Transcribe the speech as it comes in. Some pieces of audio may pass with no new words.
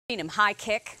Him high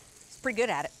kick. He's pretty good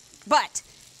at it. But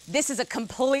this is a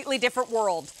completely different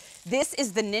world. This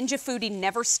is the Ninja Foodi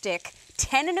NeverStick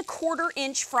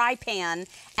 10.25-inch fry pan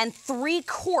and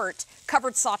 3-quart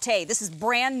covered saute. This is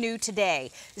brand new today.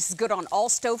 This is good on all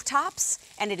stovetops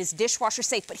and it is dishwasher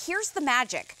safe. But here's the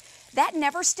magic. That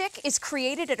NeverStick is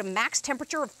created at a max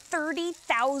temperature of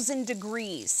 30,000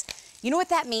 degrees. You know what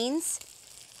that means?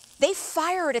 They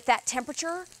fire it at that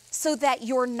temperature so that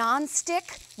your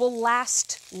nonstick will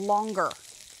last longer.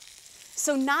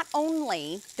 So not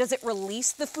only does it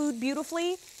release the food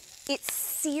beautifully, it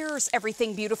sears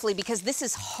everything beautifully because this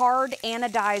is hard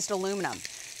anodized aluminum.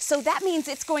 So that means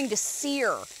it's going to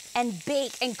sear and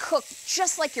bake and cook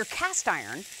just like your cast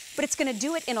iron, but it's going to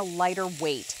do it in a lighter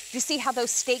weight. You see how those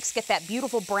steaks get that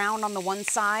beautiful brown on the one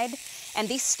side? And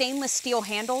these stainless steel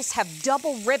handles have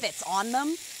double rivets on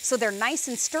them, so they're nice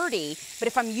and sturdy, but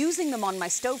if I'm using them on my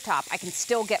stovetop, I can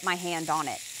still get my hand on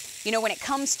it. You know, when it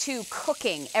comes to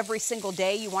cooking every single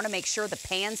day, you want to make sure the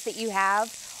pans that you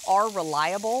have are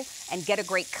reliable and get a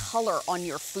great color on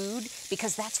your food,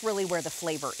 because that's really where the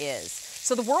flavor is.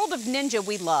 So the world of Ninja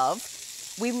we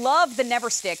love. We love the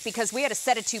NeverStick because we had a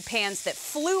set of 2 pans that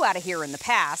flew out of here in the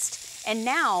past, and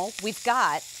now we've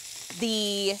got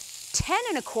the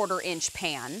 10.25-inch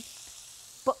pan,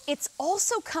 but it's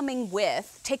also coming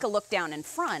with, take a look down in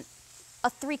front, a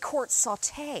 3-quart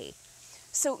saute.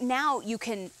 So now you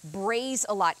can braise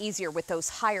a lot easier with those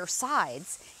higher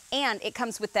sides, and it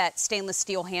comes with that stainless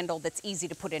steel handle that's easy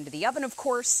to put into the oven, of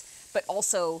course, but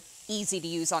also easy to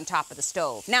use on top of the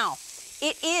stove. Now,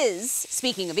 it is,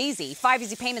 speaking of easy, 5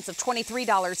 easy payments of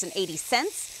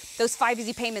 $23.80. Those 5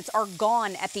 easy payments are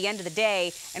gone at the end of the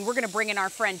day, and we're going to bring in our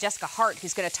friend Jessica Hart,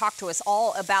 who's going to talk to us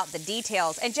all about the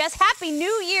details. And Jess, Happy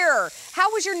New Year! How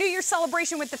was your New Year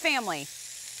celebration with the family?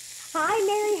 Hi,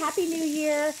 Mary. Happy New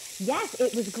Year. Yes,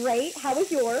 it was great. How was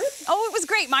yours? Oh, it was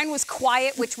great. Mine was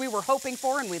quiet, which we were hoping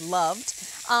for and we loved.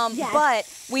 Yes. But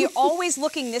we're always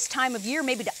looking this time of year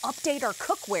maybe to update our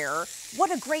cookware.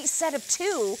 What a great set of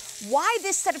 2. Why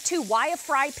this set of 2? Why a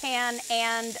fry pan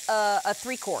and a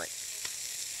 3-quart?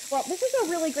 Well, this is a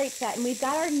really great set, and we've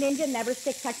got our Ninja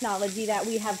NeverStick technology that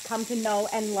we have come to know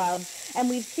and love. And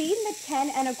we've seen the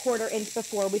 10.25-inch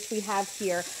before, which we have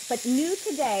here. But new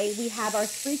today, we have our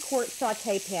 3-quart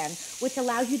saute pan, which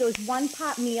allows you those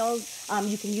one-pot meals.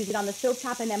 You can use it on the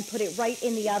stovetop and then put it right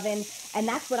in the oven. And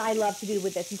that's what I love to do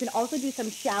with this. You can also do some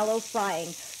shallow frying.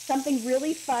 Something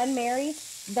really fun, Mary.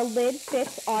 The lid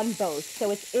fits on both.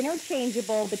 So it's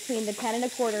interchangeable between the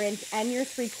 10.25-inch and your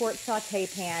 3-quart saute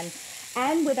pan.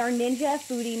 And with our Ninja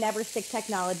Foodi NeverStick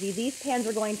technology, these pans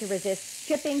are going to resist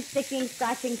chipping, sticking,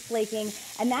 scratching, flaking,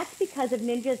 and that's because of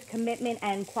Ninja's commitment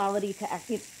and quality to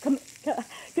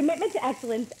commitment to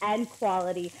excellence and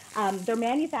quality. They're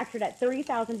manufactured at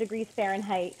 30,000 degrees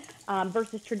Fahrenheit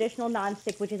versus traditional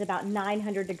nonstick, which is about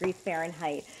 900 degrees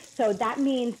Fahrenheit. So that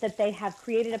means that they have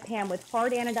created a pan with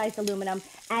hard anodized aluminum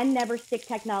and NeverStick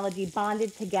technology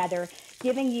bonded together,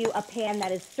 giving you a pan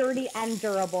that is sturdy and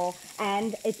durable,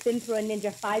 and it's been through a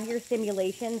Ninja 5-year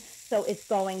simulation, so it's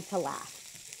going to last.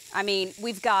 I mean,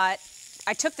 I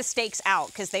took the steaks out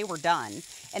because they were done,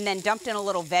 and then dumped in a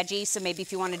little veggie, so maybe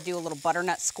if you wanted to do a little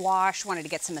butternut squash, wanted to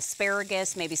get some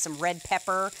asparagus, maybe some red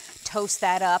pepper, toast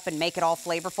that up and make it all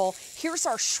flavorful. Here's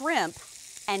our shrimp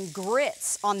and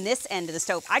grits on this end of the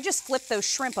stove. I just flipped those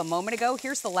shrimp a moment ago.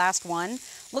 Here's the last one.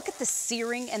 Look at the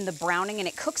searing and the browning, and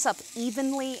it cooks up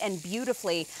evenly and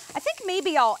beautifully. I think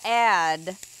maybe I'll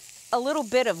add a little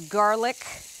bit of garlic.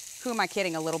 Who am I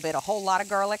kidding? A little bit, a whole lot of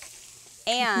garlic.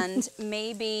 And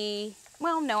maybe,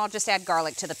 well, no, I'll just add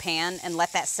garlic to the pan and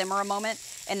let that simmer a moment,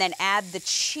 and then add the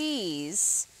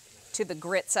cheese to the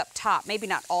grits up top. Maybe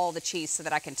not all the cheese so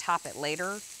that I can top it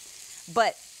later.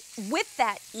 But with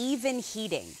that even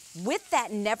heating, with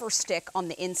that NeverStick on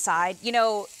the inside, you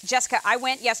know, Jessica, I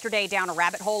went yesterday down a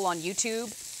rabbit hole on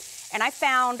YouTube, and I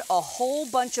found a whole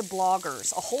bunch of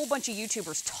bloggers, a whole bunch of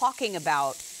YouTubers talking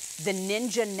about the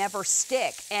Ninja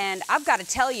NeverStick, and I've got to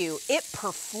tell you, it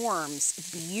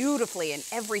performs beautifully in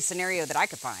every scenario that I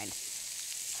could find.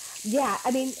 Yeah, I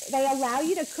mean, they allow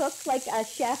you to cook like a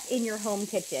chef in your home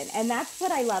kitchen, and that's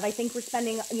what I love. I think we're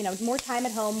spending, you know, more time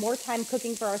at home, more time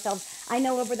cooking for ourselves. I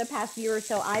know over the past year or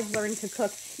so, I've learned to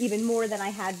cook even more than I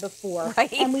had before.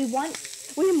 Right. And we want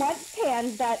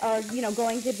pans that are, you know,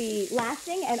 going to be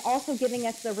lasting and also giving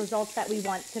us the results that we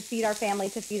want to feed our family,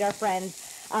 to feed our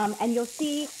friends. And you'll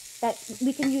see that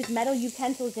we can use metal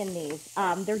utensils in these.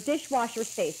 They're dishwasher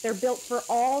safe. They're built for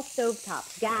all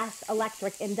stovetops, gas,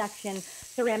 electric, induction,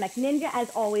 ceramic. Ninja, as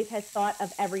always, has thought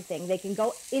of everything. They can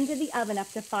go into the oven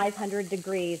up to 500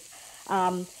 degrees.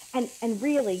 And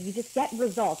really, you just get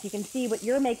results. You can see what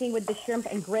you're making with the shrimp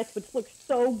and grits, which looks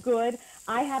so good.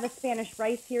 I have a Spanish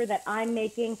rice here that I'm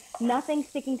making. Nothing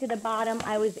sticking to the bottom.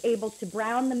 I was able to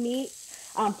brown the meat,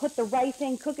 put the rice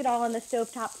in, cook it all on the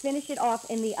stovetop, finish it off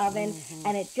in the oven,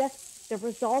 and the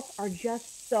results are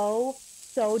just so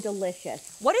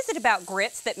delicious. What is it about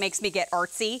grits that makes me get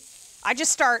artsy? I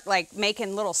just start like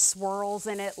making little swirls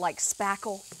in it like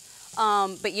spackle.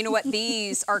 But you know what?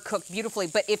 These are cooked beautifully.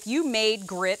 But if you made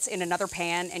grits in another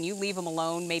pan and you leave them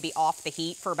alone, maybe off the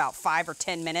heat for about 5 or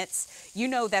 10 minutes, you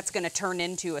know that's going to turn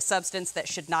into a substance that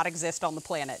should not exist on the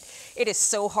planet. It is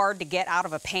so hard to get out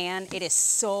of a pan. It is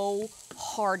so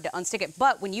hard to unstick it.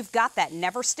 But when you've got that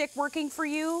NeverStick working for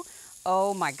you,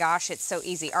 oh my gosh, it's so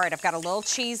easy. All right, I've got a little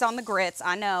cheese on the grits.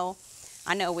 I know,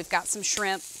 we've got some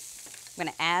shrimp. I'm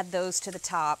going to add those to the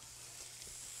top,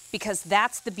 because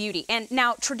that's the beauty. And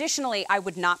now, traditionally, I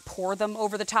would not pour them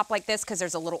over the top like this because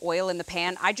there's a little oil in the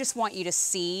pan. I just want you to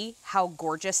see how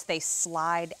gorgeous they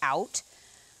slide out.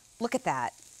 Look at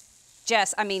that.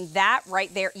 Jess, I mean, that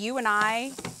right there, you and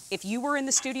I, if you were in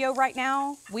the studio right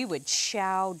now, we would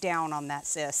chow down on that,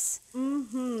 sis.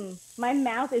 My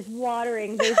mouth is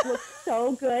watering. They look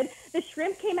so good. The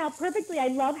shrimp came out perfectly. I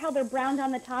love how they're browned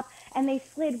on the top, and they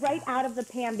slid right out of the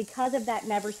pan because of that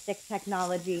NeverStick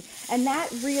technology. And that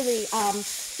really, on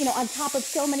top of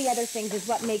so many other things, is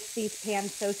what makes these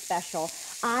pans so special.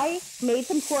 I made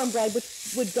some cornbread,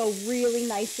 which would go really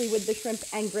nicely with the shrimp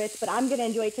and grits, but I'm going to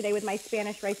enjoy it today with my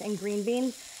Spanish rice and green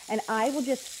beans. And I will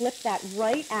just flip that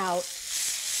right out.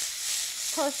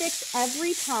 Perfect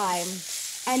every time.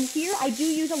 And here I do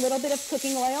use a little bit of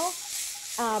cooking oil.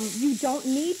 You don't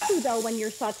need to, though, when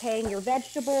you're sauteing your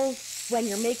vegetables, when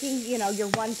you're making, your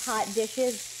one-pot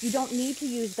dishes. You don't need to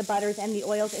use the butters and the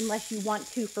oils unless you want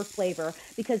to for flavor.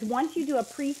 Because once you do a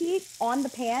preheat on the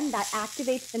pan, that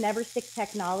activates the NeverStick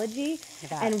technology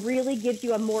and really gives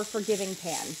you a more forgiving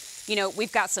pan. You know,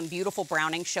 we've got some beautiful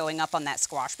browning showing up on that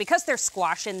squash. Because there's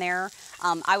squash in there,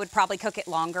 I would probably cook it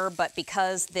longer, but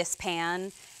because this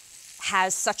pan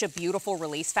has such a beautiful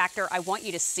release factor, I want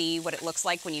you to see what it looks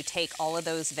like when you take all of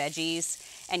those veggies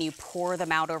and you pour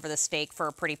them out over the steak for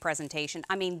a pretty presentation.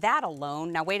 I mean, that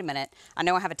alone, now wait a minute, I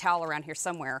know I have a towel around here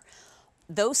somewhere.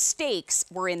 Those steaks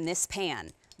were in this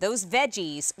pan. Those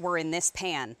veggies were in this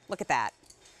pan. Look at that.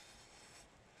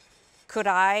 Could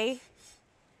I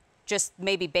just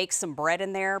maybe bake some bread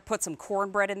in there, put some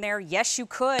cornbread in there? Yes, you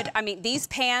could. I mean, these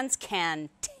pans can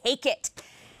take it.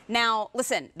 Now,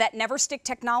 listen, that NeverStick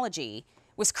technology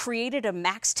was created at a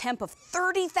max temp of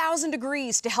 30,000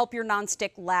 degrees to help your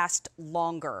nonstick last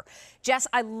longer. Jess,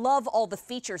 I love all the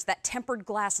features, that tempered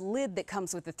glass lid that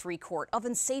comes with the 3-quart,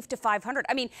 oven safe to 500.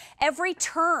 I mean, every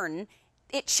turn,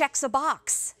 it checks a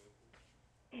box.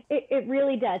 It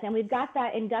really does. And we've got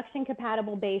that induction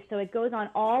compatible base, so it goes on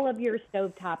all of your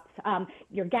stovetops,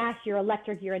 your gas, your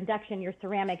electric, your induction, your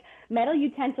ceramic, metal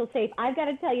utensil safe. I've got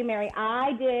to tell you, Mary,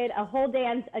 I did a whole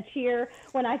dance, a cheer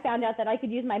when I found out that I could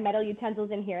use my metal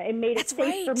utensils in here. It made it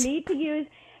safe for me to use,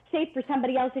 safe for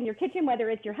somebody else in your kitchen, whether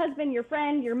it's your husband, your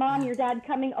friend, your mom, your dad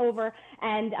coming over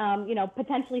and,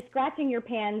 potentially scratching your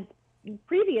pans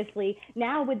previously.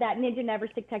 Now with that Ninja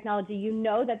NeverStick technology, you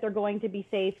know that they're going to be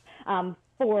safe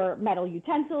for metal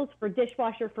utensils, for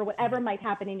dishwasher, for whatever might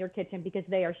happen in your kitchen, because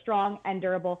they are strong and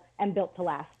durable and built to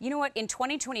last. You know what? In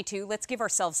 2022, let's give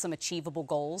ourselves some achievable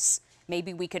goals.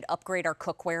 Maybe we could upgrade our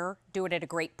cookware, do it at a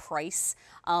great price.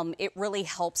 It really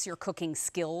helps your cooking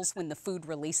skills when the food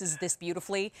releases this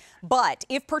beautifully. But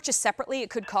if purchased separately, it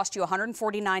could cost you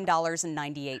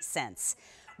 $149.98.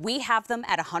 We have them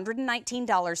at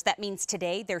 $119. That means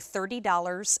today they're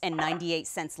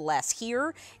 $30.98 less.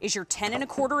 Here is your 10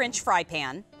 1/4 inch fry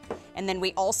pan. And then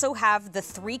we also have the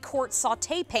 3-quart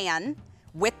saute pan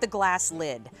with the glass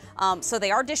lid. So they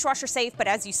are dishwasher safe, but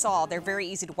as you saw, they're very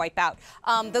easy to wipe out.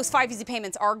 Those 5 easy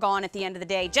payments are gone at the end of the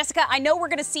day. Jessica, I know we're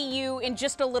gonna see you in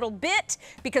just a little bit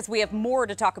because we have more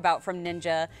to talk about from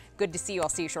Ninja. Good to see you. I'll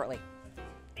see you shortly.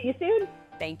 See you soon.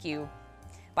 Thank you.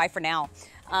 Bye for now.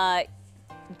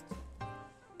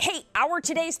 Hey, our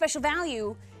today's special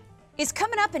value is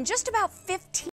coming up in just about 15